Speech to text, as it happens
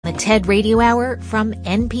the TED Radio Hour from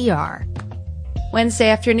NPR. Wednesday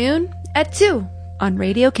afternoon at 2 on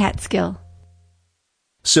Radio Catskill.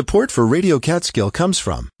 Support for Radio Catskill comes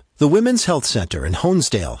from the Women's Health Center in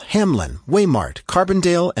Honesdale, Hamlin, Waymart,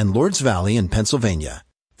 Carbondale, and Lords Valley in Pennsylvania.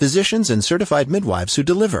 Physicians and certified midwives who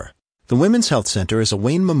deliver. The Women's Health Center is a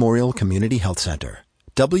Wayne Memorial Community Health Center.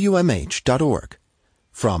 WMH.org.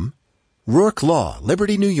 From Rourke Law,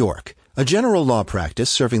 Liberty, New York, a general law practice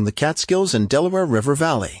serving the Catskills and Delaware River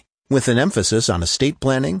Valley, with an emphasis on estate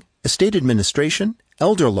planning, estate administration,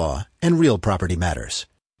 elder law, and real property matters.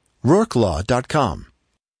 RourkeLaw.com.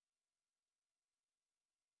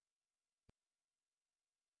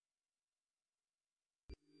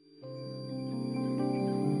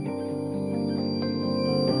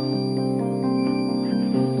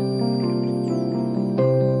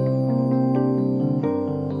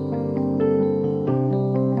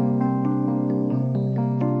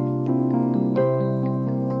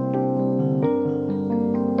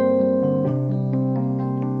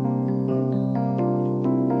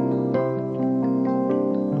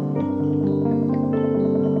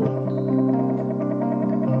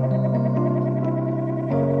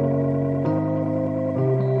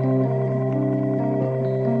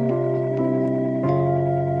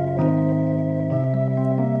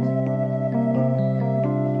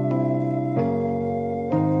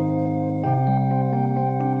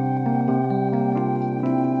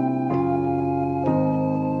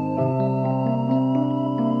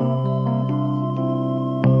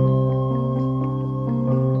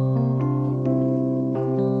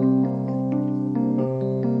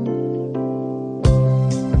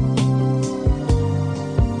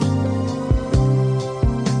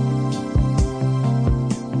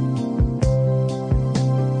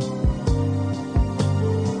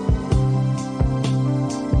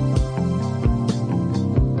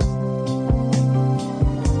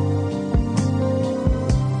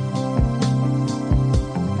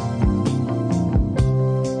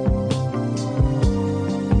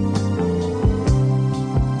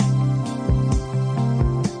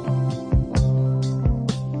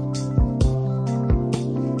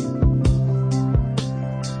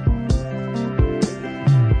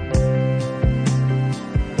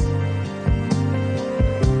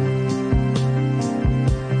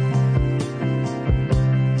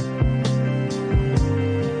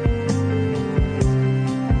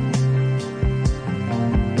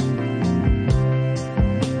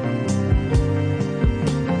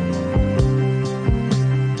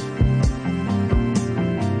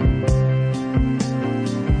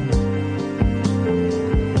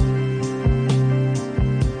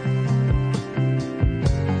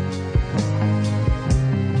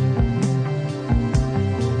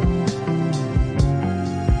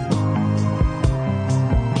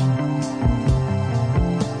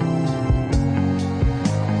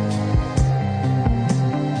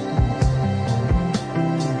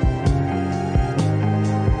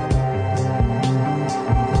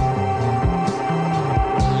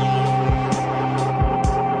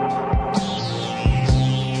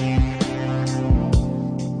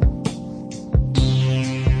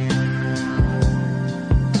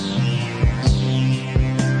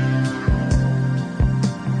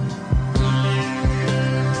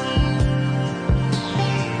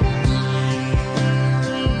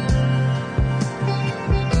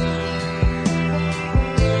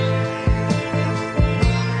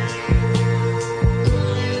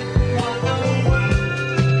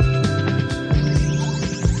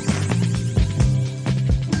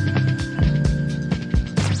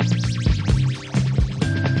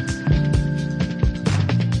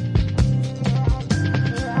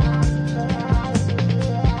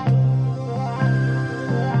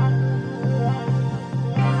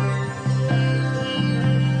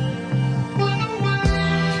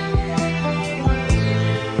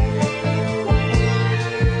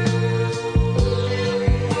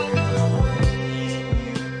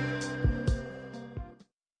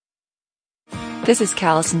 This is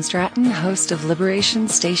Callison Stratton, host of Liberation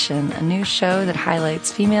Station, a new show that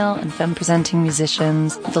highlights female and femme-presenting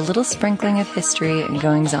musicians with a little sprinkling of history and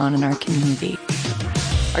goings-on in our community.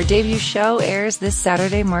 Our debut show airs this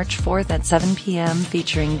Saturday, March 4th at 7 p.m.,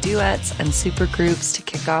 featuring duets and supergroups to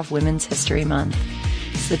kick off Women's History Month.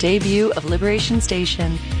 It's the debut of Liberation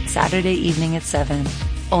Station, Saturday evening at 7,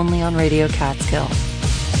 only on Radio Catskill.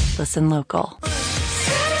 Listen local.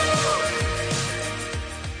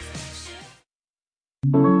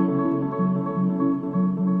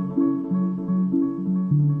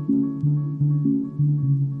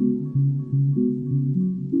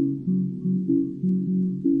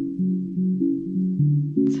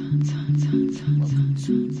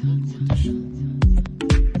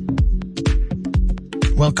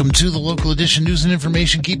 Welcome to the Local Edition news and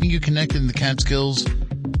information, keeping you connected in the Catskills,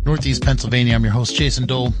 Northeast Pennsylvania. I'm your host, Jason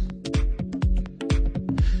Dole.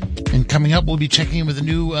 And coming up, we'll be checking in with the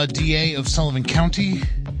new DA of Sullivan County,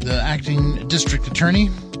 the acting district attorney.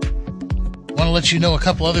 Want to let you know a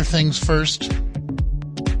couple other things first.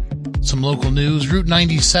 Some local news. Route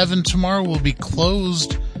 97 tomorrow will be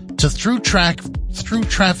closed to through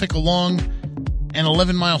traffic along an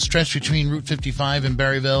 11-mile stretch between Route 55 in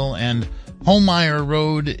Berryville and Holmeyer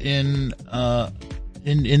Road in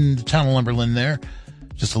the town of Lumberland there.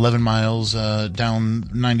 Just 11 miles down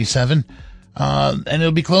 97. And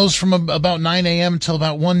it'll be closed from about 9 a.m. till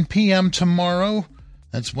about 1 p.m. tomorrow.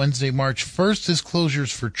 That's Wednesday, March 1st. This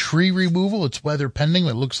closure's for tree removal. It's weather pending.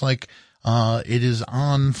 It looks like it is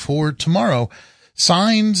on for tomorrow.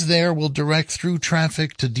 Signs there will direct through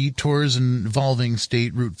traffic to detours involving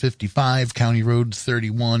State Route 55, County Roads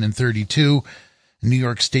 31 and 32. New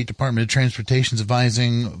York State Department of Transportation is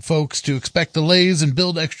advising folks to expect delays and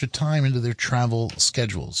build extra time into their travel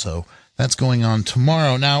schedules. So that's going on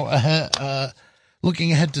tomorrow. Now,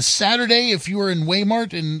 looking ahead to Saturday, if you are in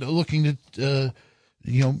Waymart and looking to,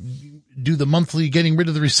 do the monthly getting rid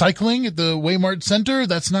of the recycling at the Waymart Center,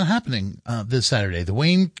 that's not happening this Saturday. The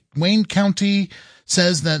Wayne County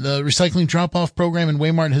says that the recycling drop-off program in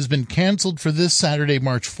Waymart has been canceled for this Saturday,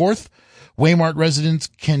 March 4th. Waymart residents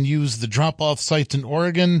can use the drop-off sites in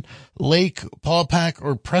Oregon, Lake, Paupack,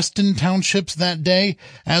 or Preston townships that day,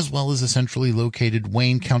 as well as the centrally located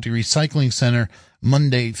Wayne County Recycling Center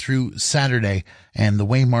Monday through Saturday. And the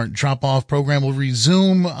Waymart drop-off program will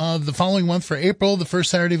resume the following month for April, the first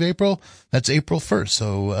Saturday of April. That's April 1st.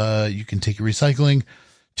 So you can take your recycling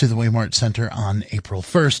to the Waymart Center on April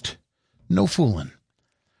 1st. No fooling.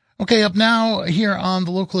 Okay, up now here on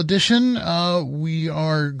the Local Edition, we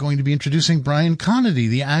are going to be introducing Brian Conity,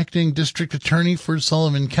 the acting district attorney for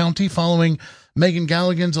Sullivan County. Following Megan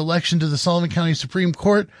Galligan's election to the Sullivan County Supreme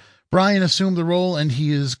Court, Brian assumed the role, and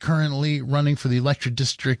he is currently running for the elected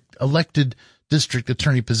district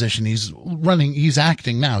attorney position. He's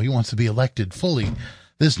acting now. He wants to be elected fully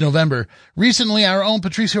this November. Recently, our own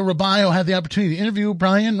Patricio Robayo had the opportunity to interview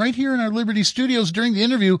Brian right here in our Liberty studios. During the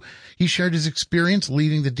interview, he shared his experience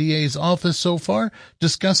leading the DA's office so far,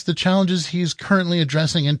 discussed the challenges he's currently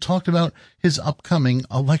addressing, and talked about his upcoming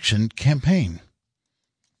election campaign.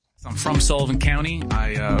 I'm from Sullivan County.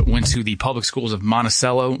 I went to the public schools of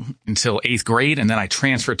Monticello until 8th grade, and then I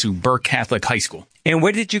transferred to Burke Catholic High School. And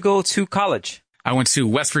where did you go to college? I went to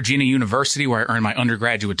West Virginia University, where I earned my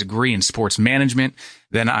undergraduate degree in sports management.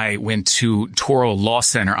 Then I went to Toro Law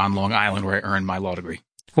Center on Long Island, where I earned my law degree.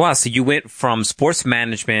 Wow, so you went from sports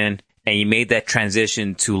management and you made that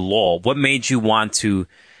transition to law. What made you want to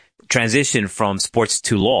transition from sports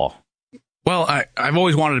to law? Well, I've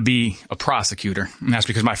always wanted to be a prosecutor, and that's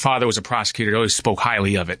because my father was a prosecutor. He always spoke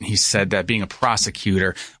highly of it. He said that being a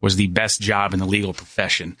prosecutor was the best job in the legal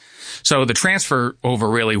profession. So the transfer over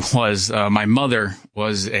really was, my mother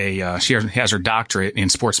was she has her doctorate in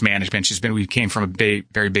sports management. We came from a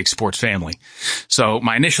very big sports family. So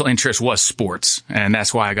my initial interest was sports, and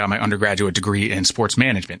that's why I got my undergraduate degree in sports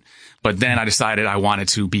management. But then I decided I wanted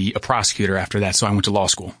to be a prosecutor after that, so I went to law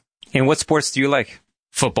school. And what sports do you like?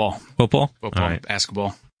 Football, right.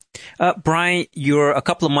 Basketball. Brian, you're a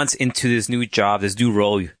couple of months into this new job, this new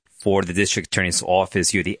role for the district attorney's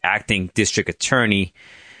office. You're the acting district attorney.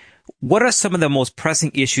 What are some of the most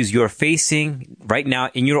pressing issues you're facing right now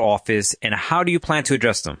in your office, and how do you plan to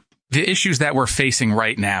address them? The issues that we're facing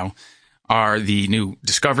right now are the new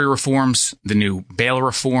discovery reforms, the new bail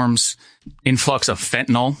reforms, influx of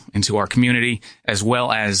fentanyl into our community, as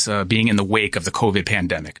well as being in the wake of the COVID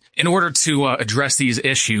pandemic. In order to address these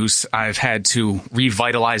issues, I've had to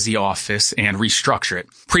revitalize the office and restructure it.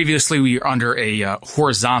 Previously, we were under a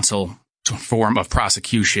horizontal form of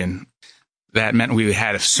prosecution. That meant we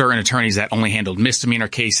had certain attorneys that only handled misdemeanor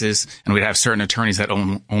cases, and we'd have certain attorneys that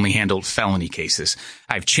only handled felony cases.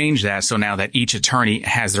 I've changed that so now that each attorney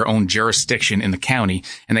has their own jurisdiction in the county,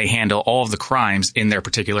 and they handle all of the crimes in their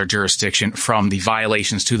particular jurisdiction, from the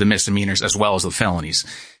violations to the misdemeanors as well as the felonies.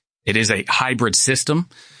 It is a hybrid system,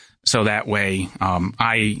 so that way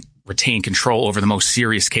I retain control over the most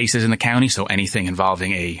serious cases in the county. So anything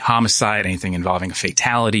involving a homicide, anything involving a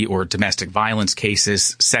fatality or domestic violence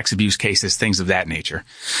cases, sex abuse cases, things of that nature.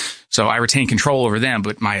 So I retain control over them,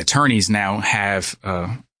 but my attorneys now have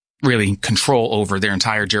really control over their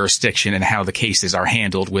entire jurisdiction and how the cases are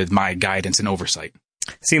handled with my guidance and oversight.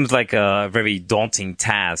 Seems like a very daunting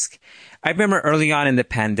task. I remember early on in the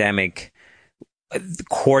pandemic, the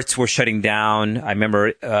courts were shutting down. I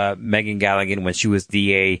remember Megan Galligan, when she was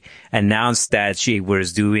DA, announced that she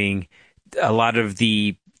was doing a lot of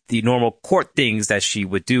the the normal court things that she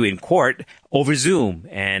would do in court over Zoom.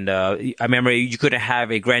 And I remember you couldn't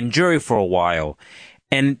have a grand jury for a while.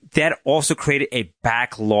 And that also created a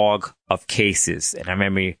backlog of cases. And I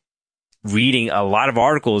remember reading a lot of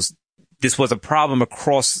articles. This was a problem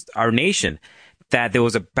across our nation, that there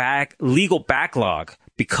was a legal backlog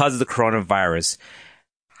because of the coronavirus.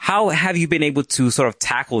 How have you been able to sort of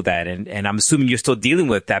tackle that? And I'm assuming you're still dealing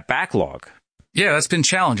with that backlog. Yeah, that's been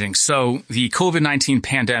challenging. So the COVID-19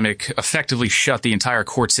 pandemic effectively shut the entire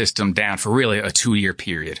court system down for really a 2-year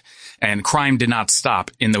period. And crime did not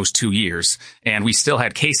stop in those 2 years. And we still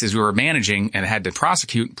had cases we were managing and had to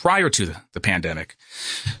prosecute prior to the pandemic.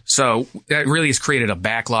 So that really has created a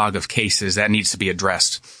backlog of cases that needs to be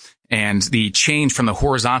addressed. And the change from the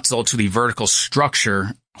horizontal to the vertical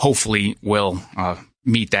structure hopefully will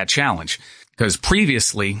meet that challenge. Because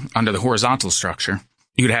previously, under the horizontal structure,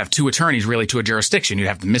 you'd have 2 attorneys really to a jurisdiction. You'd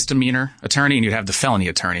have the misdemeanor attorney and you'd have the felony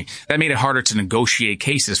attorney. That made it harder to negotiate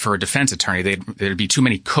cases for a defense attorney. There'd be too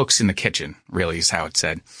many cooks in the kitchen, really is how it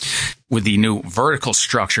said. With the new vertical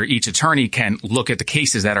structure, each attorney can look at the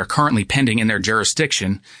cases that are currently pending in their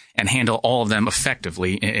jurisdiction and handle all of them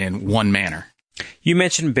effectively in one manner. You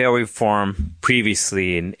mentioned bail reform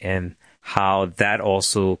previously and how that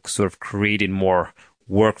also sort of created more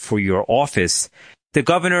work for your office. The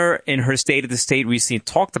governor in her State of the State recently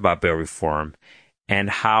talked about bail reform and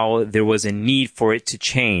how there was a need for it to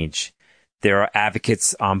change. There are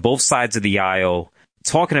advocates on both sides of the aisle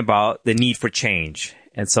talking about the need for change,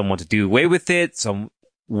 and some want to do away with it. Some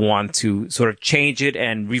want to sort of change it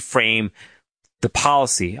and reframe the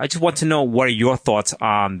policy. I just want to know, what are your thoughts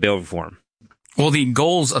on bail reform? Well, the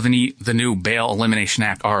goals of the new Bail Elimination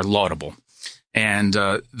Act are laudable. And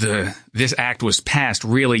this act was passed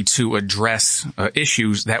really to address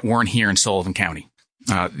issues that weren't here in Sullivan County.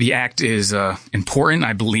 The act is important,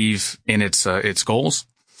 I believe, in its goals.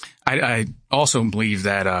 I also believe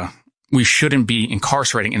that we shouldn't be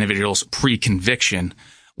incarcerating individuals pre-conviction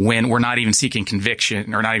when we're not even seeking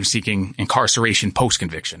conviction or not even seeking incarceration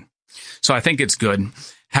post-conviction. So I think it's good.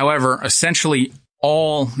 However, essentially,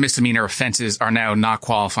 all misdemeanor offenses are now not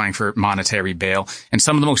qualifying for monetary bail, and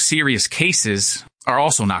some of the most serious cases are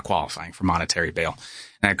also not qualifying for monetary bail.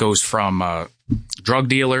 That goes from drug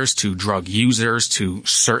dealers to drug users to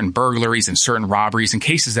certain burglaries and certain robberies and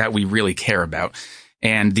cases that we really care about.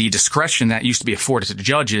 And the discretion that used to be afforded to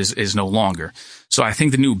judges is no longer. So I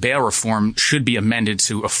think the new bail reform should be amended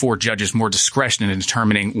to afford judges more discretion in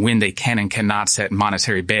determining when they can and cannot set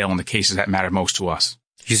monetary bail in the cases that matter most to us.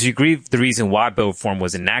 Because you agree the reason why bail reform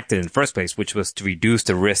was enacted in the first place, which was to reduce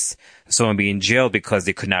the risk of someone being jailed because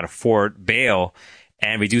they could not afford bail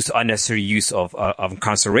and reduce unnecessary use of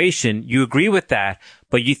incarceration. You agree with that,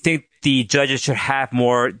 but you think the judges should have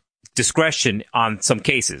more discretion on some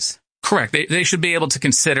cases. Correct. They should be able to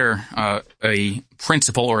consider a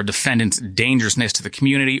principal or a defendant's dangerousness to the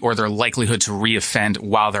community or their likelihood to reoffend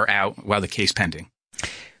while they're out, while the case pending.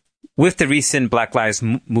 With the recent Black Lives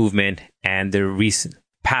Movement and the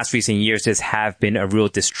past recent years, there's have been a real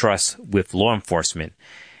distrust with law enforcement.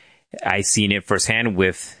 I've seen it firsthand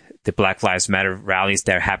with the Black Lives Matter rallies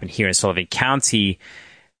that happened here in Sullivan County.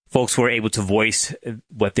 Folks were able to voice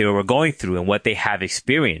what they were going through and what they have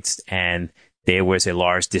experienced. And there was a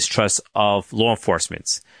large distrust of law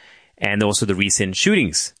enforcement. And also the recent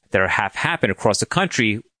shootings that have happened across the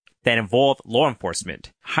country that involve law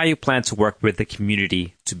enforcement. How you plan to work with the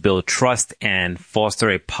community to build trust and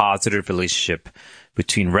foster a positive relationship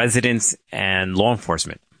between residents and law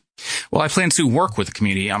enforcement? Well, I plan to work with the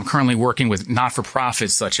community. I'm currently working with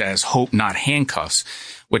not-for-profits such as Hope Not Handcuffs,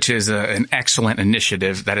 which is an excellent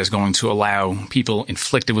initiative that is going to allow people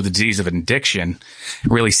inflicted with the disease of addiction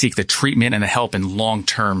really seek the treatment and the help and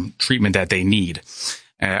long-term treatment that they need.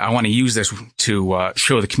 I want to use this to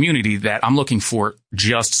show the community that I'm looking for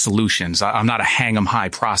just solutions. I'm not a hang-em-high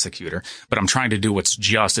prosecutor, but I'm trying to do what's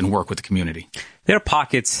just and work with the community. There are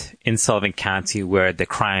pockets in Sullivan County where the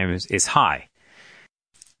crime is high.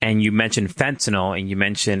 And you mentioned fentanyl, and you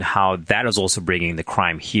mentioned how that is also bringing the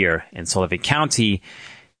crime here in Sullivan County.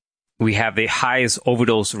 We have the highest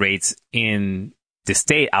overdose rates in the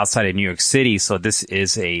state outside of New York City. So this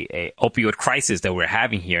is a opioid crisis that we're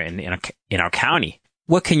having here in our county.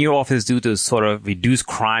 What can your office do to sort of reduce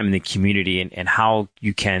crime in the community, and how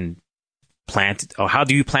you can how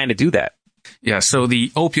do you plan to do that? Yeah, so the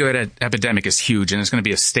opioid epidemic is huge, and it's going to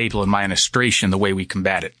be a staple in my administration, the way we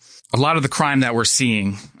combat it. A lot of the crime that we're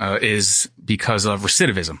seeing is because of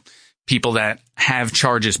recidivism. People that have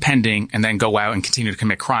charges pending and then go out and continue to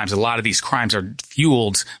commit crimes. A lot of these crimes are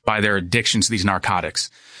fueled by their addiction to these narcotics.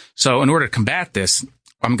 So in order to combat this,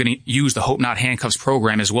 I'm going to use the Hope Not Handcuffs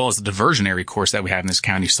program as well as the diversionary course that we have in this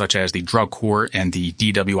county, such as the drug court and the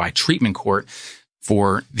DWI treatment court,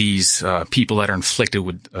 for these people that are inflicted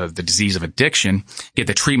with the disease of addiction, get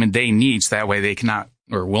the treatment they need so that way they cannot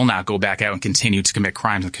or will not go back out and continue to commit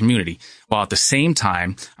crimes in the community. While at the same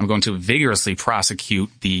time, I'm going to vigorously prosecute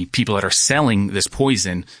the people that are selling this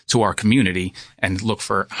poison to our community and look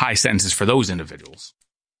for high sentences for those individuals.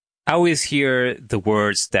 I always hear the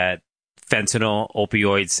words that fentanyl,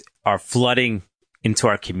 opioids are flooding into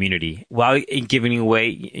our community while giving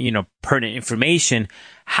away, pertinent information.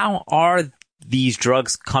 How are these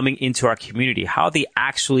drugs coming into our community? How are they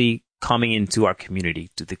actually coming into our community?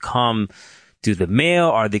 Do they come through the mail?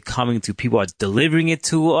 Are they coming to people who are delivering it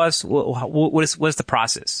to us? What is the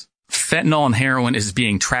process? Fentanyl and heroin is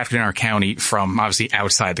being trafficked in our county from obviously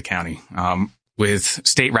outside the county, with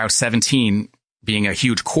State Route 17 being a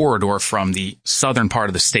huge corridor from the southern part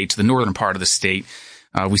of the state to the northern part of the state.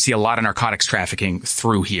 We see a lot of narcotics trafficking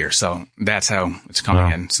through here. So that's how it's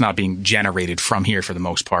coming in. It's not being generated from here for the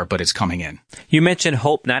most part, but it's coming in. You mentioned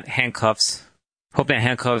Hope Not Handcuffs. Hope Not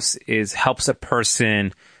Handcuffs helps a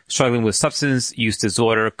person struggling with substance use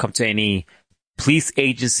disorder come to any police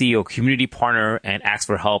agency or community partner and ask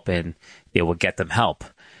for help, and they will get them help.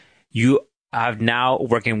 You are now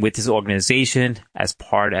working with this organization as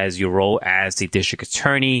part as your role as the district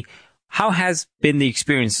attorney. How has been the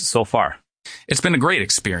experience so far? It's been a great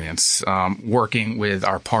experience working with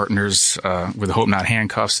our partners with the Hope Not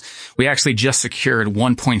Handcuffs. We actually just secured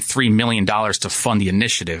 $1.3 million to fund the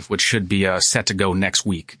initiative, which should be set to go next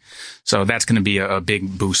week. So that's going to be a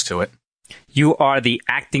big boost to it. You are the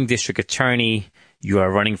acting district attorney. You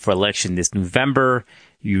are running for election this November.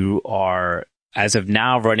 You are, as of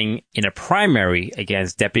now, running in a primary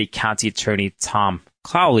against Deputy County Attorney Tom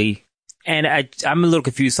Clowley. And I'm a little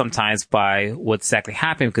confused sometimes by what exactly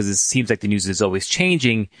happened because it seems like the news is always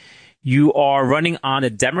changing. You are running on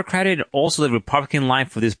the Democratic and also the Republican line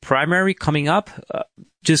for this primary coming up.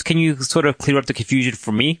 Just can you sort of clear up the confusion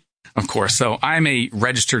for me? Of course. So I'm a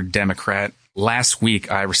registered Democrat. Last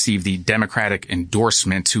week, I received the Democratic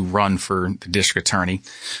endorsement to run for the district attorney.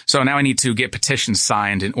 So now I need to get petitions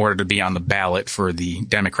signed in order to be on the ballot for the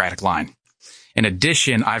Democratic line. In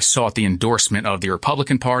addition, I've sought the endorsement of the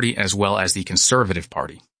Republican Party as well as the Conservative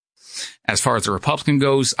Party. As far as the Republican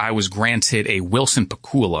goes, I was granted a Wilson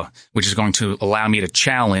Pakula, which is going to allow me to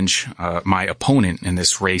challenge my opponent in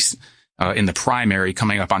this race in the primary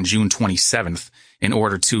coming up on June 27th in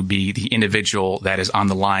order to be the individual that is on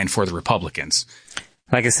the line for the Republicans.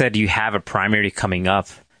 Like I said, you have a primary coming up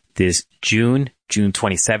this June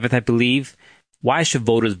 27th, I believe. Why should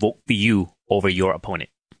voters vote for you over your opponent?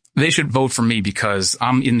 They should vote for me because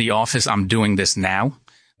I'm in the office. I'm doing this now,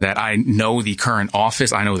 that I know the current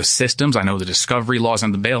office. I know the systems. I know the discovery laws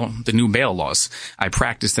and the new bail laws. I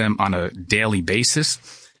practice them on a daily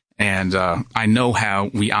basis, and I know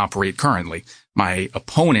how we operate currently. My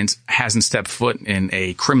opponent hasn't stepped foot in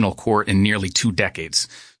a criminal court in nearly 2 decades.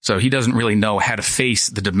 So he doesn't really know how to face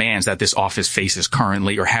the demands that this office faces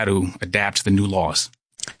currently or how to adapt to the new laws.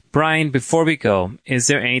 Brian, before we go, is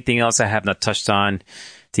there anything else I have not touched on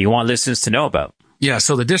that you want listeners to know about? Yeah,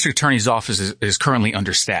 so the district attorney's office is currently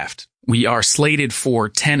understaffed. We are slated for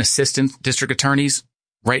 10 assistant district attorneys.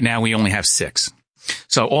 Right now, we only have 6.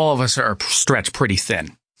 So all of us are stretched pretty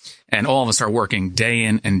thin. And all of us are working day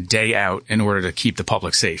in and day out in order to keep the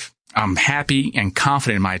public safe. I'm happy and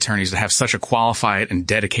confident in my attorneys to have such a qualified and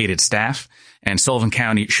dedicated staff. And Sullivan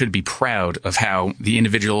County should be proud of how the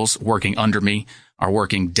individuals working under me are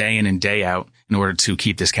working day in and day out in order to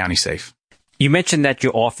keep this county safe. You mentioned that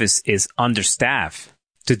your office is understaffed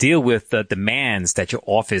to deal with the demands that your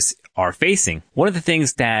office are facing. One of the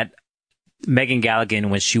things that Megan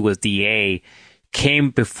Galligan, when she was DA,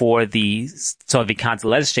 came before the Sullivan County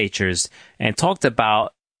legislatures and talked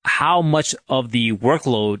about how much of the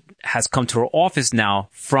workload has come to her office now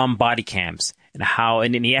from body cams, and how,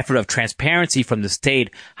 and in the effort of transparency from the state,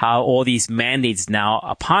 how all these mandates now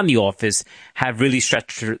upon the office have really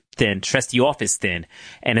stretched the office thin.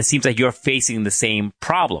 And it seems like you're facing the same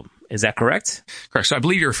problem. Is that correct? Correct. So I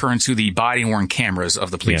believe you're referring to the body-worn cameras of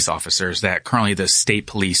the police officers that currently the state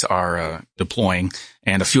police are deploying.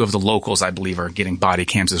 And a few of the locals, I believe, are getting body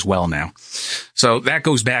cams as well now. So that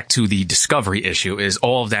goes back to the discovery issue, is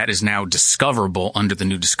all of that is now discoverable under the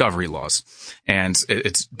new discovery laws. And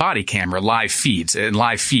it's body camera, live feeds. And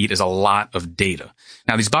live feed is a lot of data.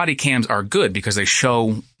 Now, these body cams are good because they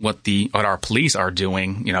show what our police are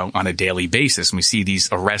doing, on a daily basis. And we see these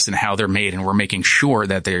arrests and how they're made, and we're making sure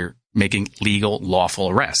that they're making legal, lawful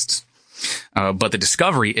arrests. But the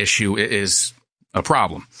discovery issue is a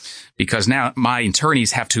problem, because now my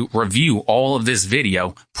attorneys have to review all of this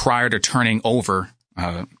video prior to turning over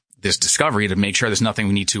this discovery to make sure there's nothing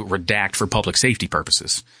we need to redact for public safety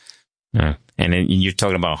purposes. Yeah. And then you're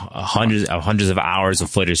talking about hundreds of hours of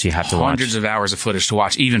footage you have to watch. Hundreds of hours of footage to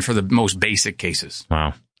watch, even for the most basic cases.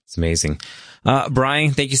 Wow. It's amazing.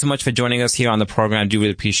 Brian, thank you so much for joining us here on the program. I do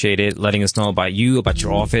really appreciate it, letting us know about you, about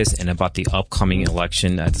your office, and about the upcoming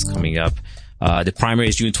election that's coming up. The primary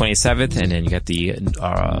is June 27th, and then you got the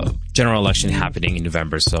general election happening in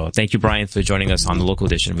November. So thank you, Brian, for joining us on the local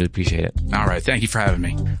edition. Really appreciate it. All right. Thank you for having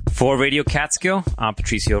me. For Radio Catskill, I'm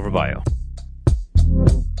Patricio Robayo.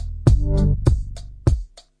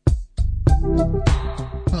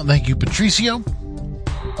 Well, thank you, Patricio.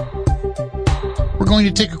 We're going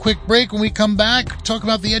to take a quick break. When we come back, talk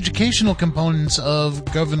about the educational components of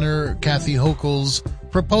Governor Kathy Hochul's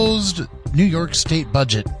proposed New York State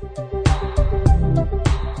budget.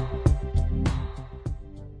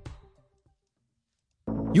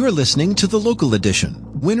 You're listening to the Local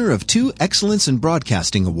Edition, winner of 2 Excellence in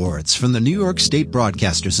Broadcasting Awards from the New York State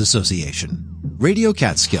Broadcasters Association. Radio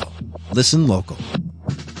Catskill. Listen local.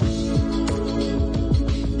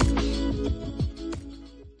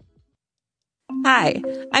 Hi,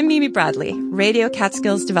 I'm Mimi Bradley, Radio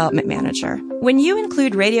Catskill's Development Manager. When you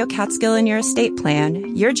include Radio Catskill in your estate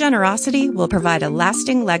plan, your generosity will provide a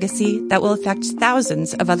lasting legacy that will affect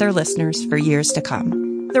thousands of other listeners for years to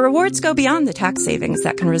come. The rewards go beyond the tax savings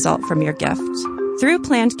that can result from your gift. Through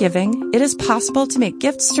planned giving, it is possible to make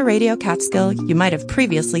gifts to Radio Catskill you might have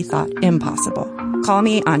previously thought impossible. Call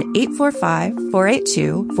me on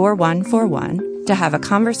 845-482-4141 to have a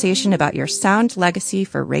conversation about your sound legacy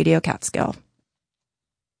for Radio Catskill.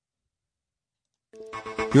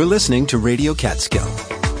 You're listening to Radio Catskill.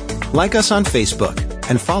 Like us on Facebook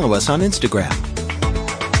and follow us on Instagram.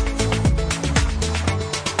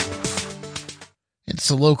 It's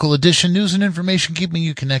the Local Edition, news and information keeping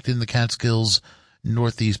you connected in the Catskills,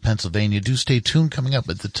 Northeast Pennsylvania. Do stay tuned. Coming up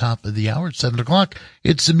at the top of the hour at 7 o'clock,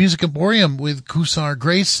 it's the Music Emporium with Kusar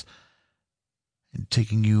Grace, and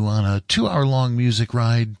taking you on a 2-hour-long music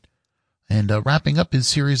ride and wrapping up his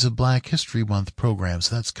series of Black History Month programs.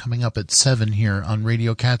 That's coming up at 7 here on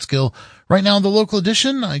Radio Catskill. Right now on the Local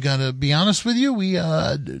Edition, I gotta be honest with you, we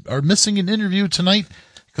are missing an interview tonight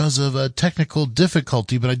because of a technical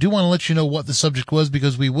difficulty, but I do want to let you know what the subject was,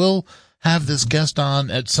 because we will have this guest on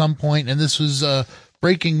at some point, and this was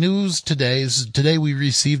breaking news today. Today we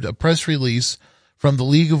received a press release from the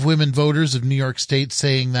League of Women Voters of New York State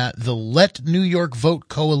saying that the Let New York Vote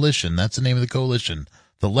Coalition, that's the name of the coalition,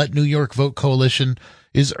 the Let New York Vote Coalition,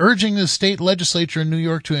 is urging the state legislature in New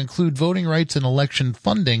York to include voting rights and election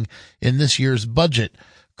funding in this year's budget.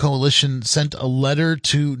 Coalition sent a letter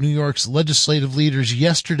to New York's legislative leaders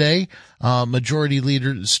yesterday, Majority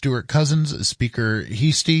Leader Stuart Cousins, Speaker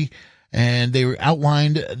Heastie, and they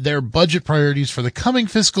outlined their budget priorities for the coming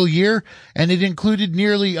fiscal year, and it included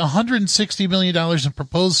nearly $160 million in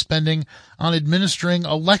proposed spending on administering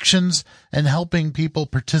elections and helping people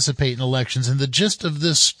participate in elections. And the gist of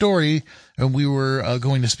this story, and we were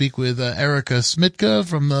going to speak with Erica Smitka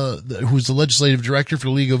from who's the legislative director for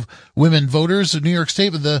the League of Women Voters of New York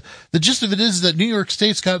State. But the gist of it is that New York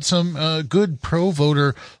State's got some good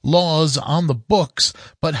pro-voter laws on the books,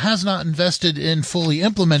 but has not invested in fully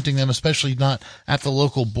implementing them, especially not at the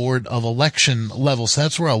local board of election level. So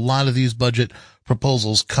that's where a lot of these budget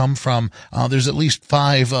proposals come from. There's at least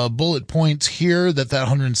 5 bullet points here that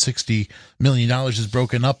 $160 million is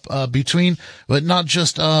broken up between, but not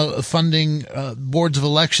just funding boards of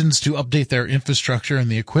elections to update their infrastructure and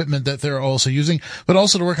the equipment that they're also using, but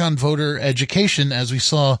also to work on voter education. As we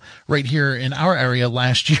saw right here in our area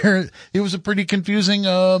last year, it was a pretty confusing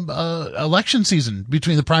election season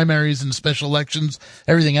between the primaries and the special elections.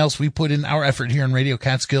 Everything else, we put in our effort here in Radio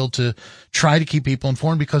Catskill to try to keep people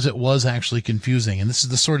informed, because it was actually confusing. And this is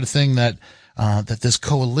the sort of thing that this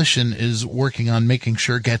coalition is working on making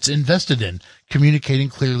sure gets invested in, communicating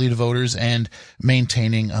clearly to voters and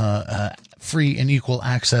maintaining free and equal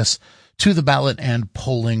access to the ballot and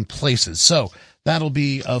polling places. So that'll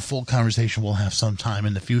be a full conversation we'll have sometime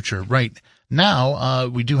in the future. Right now,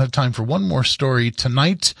 we do have time for one more story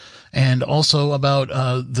tonight, and also about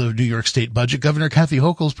the New York State budget. Governor Kathy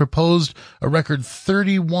Hochul's proposed a record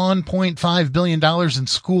 $31.5 billion in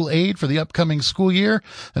school aid for the upcoming school year.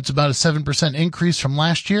 That's about a 7% increase from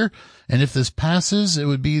last year. And if this passes, it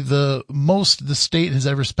would be the most the state has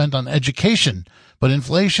ever spent on education. But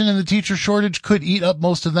inflation and the teacher shortage could eat up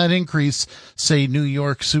most of that increase, say New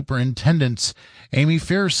York superintendents. Amy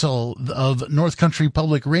Fearsall of North Country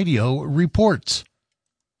Public Radio reports.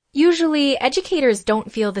 Usually, educators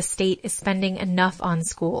don't feel the state is spending enough on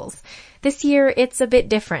schools. This year, it's a bit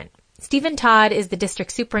different. Stephen Todd is the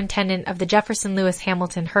district superintendent of the Jefferson, Lewis,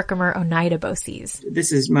 Hamilton, Herkimer, Oneida BOCES.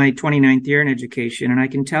 This is my 29th year in education, and I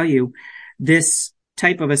can tell you this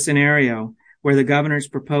type of a scenario where the governor's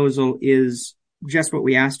proposal is just what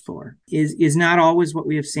we asked for is not always what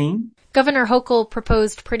we have seen. Governor Hochul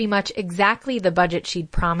proposed pretty much exactly the budget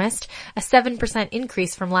she'd promised, a 7%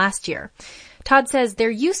 increase from last year. Todd says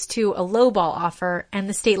they're used to a lowball offer and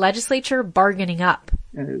the state legislature bargaining up.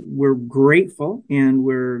 We're grateful and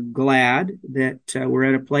we're glad that we're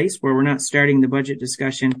at a place where we're not starting the budget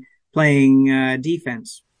discussion playing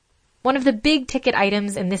defense. One of the big ticket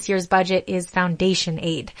items in this year's budget is foundation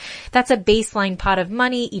aid. That's a baseline pot of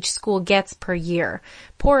money each school gets per year.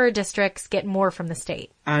 Poorer districts get more from the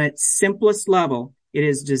state. On its simplest level, it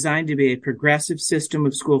is designed to be a progressive system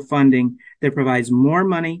of school funding that provides more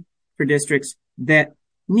money for districts that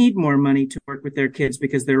need more money to work with their kids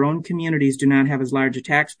because their own communities do not have as large a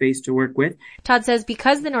tax base to work with. Todd says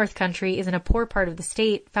because the North Country is in a poor part of the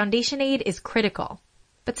state, foundation aid is critical.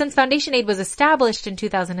 But since foundation aid was established in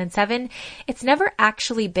 2007, it's never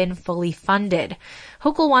actually been fully funded.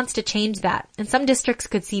 Hochul wants to change that, and some districts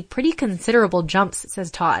could see pretty considerable jumps,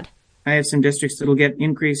 says Todd. I have some districts that will get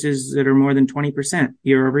increases that are more than 20%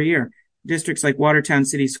 year over year. Districts like Watertown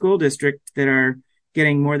City School District that are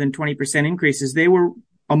getting more than 20% increases, they were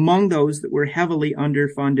among those that were heavily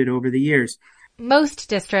underfunded over the years. Most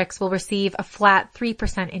districts will receive a flat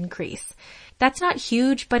 3% increase. That's not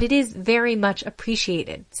huge, but it is very much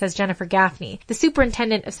appreciated, says Jennifer Gaffney, the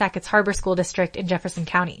superintendent of Sackett's Harbor School District in Jefferson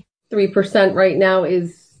County. 3% right now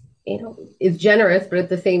is generous, but at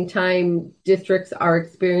the same time, districts are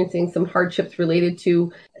experiencing some hardships related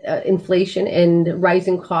to inflation and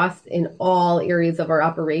rising costs in all areas of our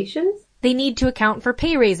operations. They need to account for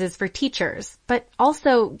pay raises for teachers, but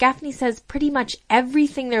also, Gaffney says pretty much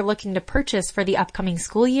everything they're looking to purchase for the upcoming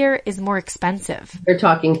school year is more expensive. We're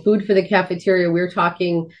talking food for the cafeteria, we're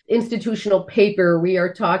talking institutional paper, we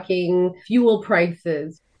are talking fuel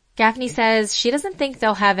prices. Gaffney says she doesn't think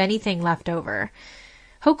they'll have anything left over.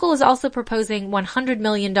 Hochul is also proposing $100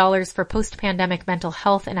 million for post-pandemic mental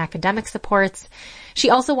health and academic supports.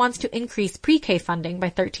 She also wants to increase pre-K funding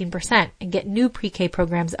by 13% and get new pre-K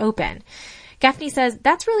programs open. Gaffney says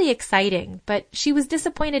that's really exciting, but she was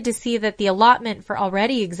disappointed to see that the allotment for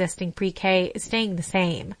already existing pre-K is staying the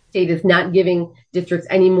same. State is not giving districts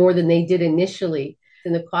any more than they did initially.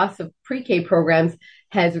 And the cost of pre-K programs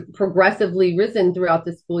has progressively risen throughout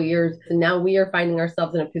the school years. And now we are finding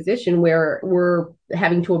ourselves in a position where we're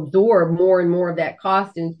having to absorb more and more of that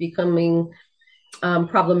cost, and it's becoming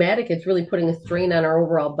problematic. It's really putting a strain on our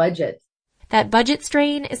overall budget. That budget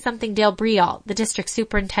strain is something Dale Briault, the district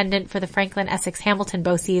superintendent for the Franklin Essex Hamilton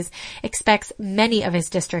BOCES, expects many of his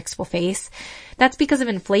districts will face. That's because of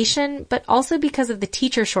inflation, but also because of the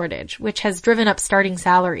teacher shortage, which has driven up starting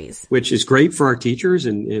salaries. Which is great for our teachers,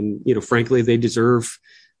 and frankly, they deserve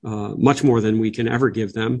much more than we can ever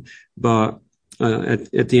give them. But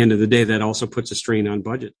at the end of the day, that also puts a strain on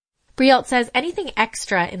budget. Briault says anything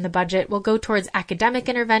extra in the budget will go towards academic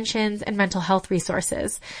interventions and mental health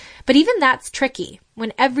resources. But even that's tricky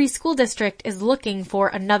when every school district is looking for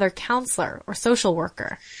another counselor or social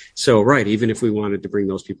worker. So, right, even if we wanted to bring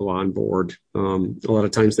those people on board, a lot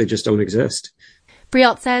of times they just don't exist.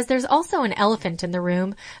 Briault says there's also an elephant in the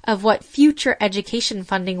room of what future education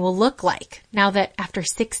funding will look like now that after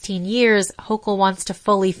 16 years, Hochul wants to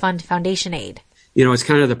fully fund foundation aid. It's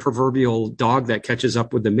kind of the proverbial dog that catches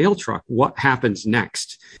up with the mail truck. What happens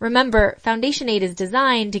next? Remember, foundation aid is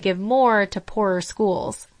designed to give more to poorer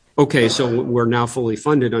schools. Okay, so we're now fully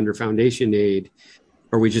funded under foundation aid.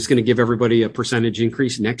 Are we just going to give everybody a percentage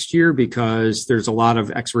increase next year? Because there's a lot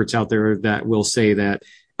of experts out there that will say that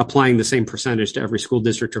applying the same percentage to every school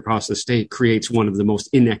district across the state creates one of the most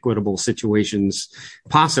inequitable situations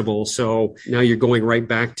possible. So now you're going right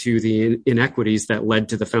back to the inequities that led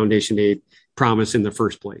to the foundation aid promise in the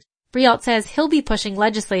first place. Briault says he'll be pushing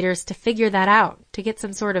legislators to figure that out, to get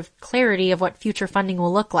some sort of clarity of what future funding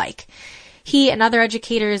will look like. He and other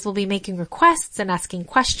educators will be making requests and asking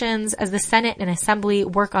questions as the Senate and Assembly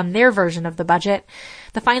work on their version of the budget.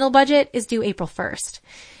 The final budget is due April 1st.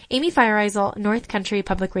 Amy Feiereisel, North Country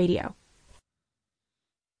Public Radio.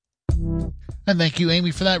 And thank you,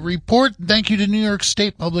 Amy, for that report. Thank you to New York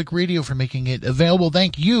State Public Radio for making it available.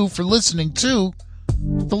 Thank you for listening to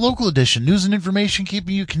the local edition, news and information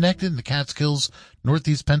keeping you connected in the Catskills,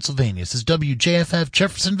 Northeast Pennsylvania. This is WJFF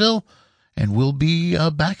Jeffersonville, and we'll be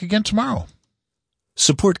back again tomorrow.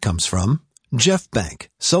 Support comes from Jeff Bank,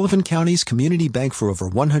 Sullivan County's community bank for over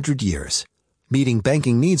 100 years. meeting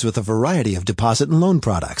banking needs with a variety of deposit and loan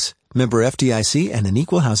products. Member FDIC and an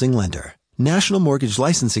equal housing lender. National Mortgage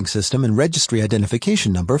Licensing System and Registry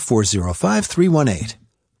Identification Number 405318.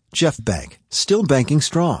 Jeff Bank, still banking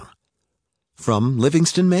strong. From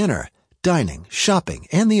Livingston Manor, dining, shopping,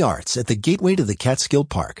 and the arts at the gateway to the Catskill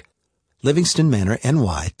Park.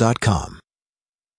 LivingstonManorNY.com.